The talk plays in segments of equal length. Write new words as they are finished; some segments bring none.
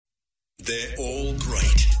They're all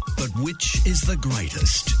great. But which is the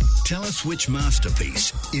greatest? Tell us which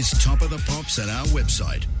masterpiece is top of the pops at our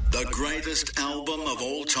website. The greatest album of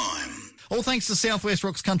all time. All thanks to Southwest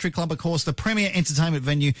Rocks Country Club, of course, the premier entertainment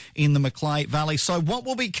venue in the Macleay Valley. So what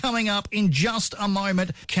will be coming up in just a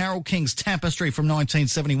moment? Carole King's Tapestry from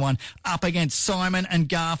 1971 up against Simon and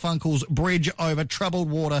Garfunkel's Bridge Over Troubled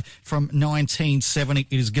Water from 1970.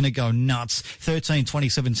 It is going to go nuts. 13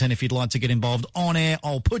 27 10 if you'd like to get involved on air.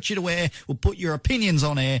 I'll put you to air. We'll put your opinions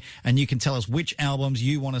on air and you can tell us which albums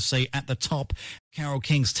you want to see at the top. Carole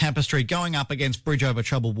King's Tapestry going up against Bridge Over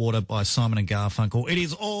Troubled Water by Simon and Garfunkel. It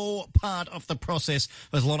is all part of the process.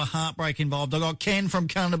 There's a lot of heartbreak involved. I've got Ken from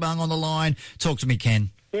Cundabung on the line. Talk to me, Ken.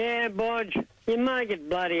 Yeah, Bodge, you make it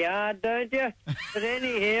bloody hard, don't you? But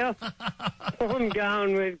anyhow, I'm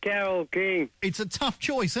going with Carole King. It's a tough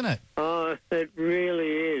choice, isn't it? Oh, it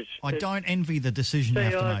really is. I don't envy the decision you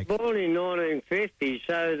have to make. I was born in 1950,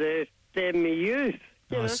 so they're my youth.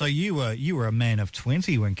 Oh, so you were a man of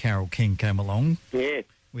 20 when Carole King came along. Yeah.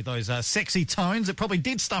 With those sexy tones, it probably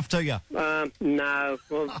did stuff to you. No.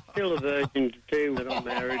 Well, still a virgin to two when I'm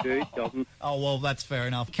married to each of them. Oh, well, that's fair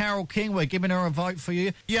enough. Carole King, we're giving her a vote for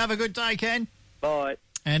you. You have a good day, Ken. Bye.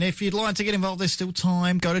 And if you'd like to get involved, there's still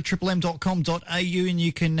time. Go to triplem.com.au and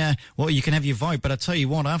you can have your vote. But I tell you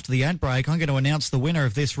what, after the ad break, I'm going to announce the winner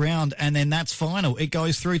of this round, and then that's final. It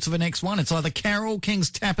goes through to the next one. It's either Carole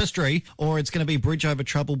King's Tapestry or it's going to be Bridge Over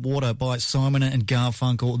Troubled Water by Simon and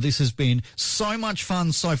Garfunkel. This has been so much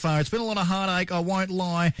fun so far. It's been a lot of heartache, I won't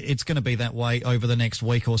lie. It's going to be that way over the next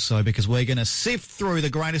week or so because we're going to sift through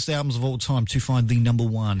the greatest albums of all time to find the number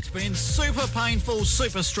one. It's been super painful,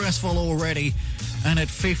 super stressful already. And at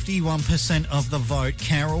 51% of the vote,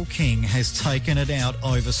 Carole King has taken it out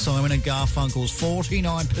over Simon and Garfunkel's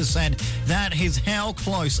 49%. That is how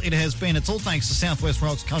close it has been. It's all thanks to Southwest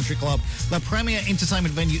Rocks Country Club, the premier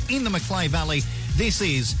entertainment venue in the Macleay Valley. This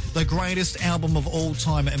is the greatest album of all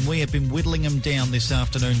time, and we have been whittling them down this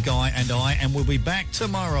afternoon, Guy and I, and we'll be back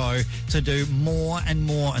tomorrow to do more and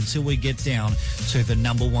more until we get down to the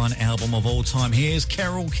number one album of all time. Here's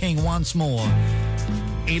Carole King once more.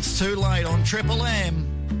 It's Too Late on Triple M.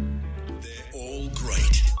 They're all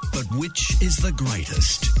great, but which is the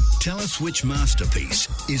greatest? Tell us which masterpiece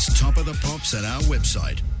is top of the pops at our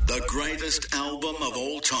website. The greatest album of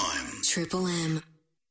all time. Triple M.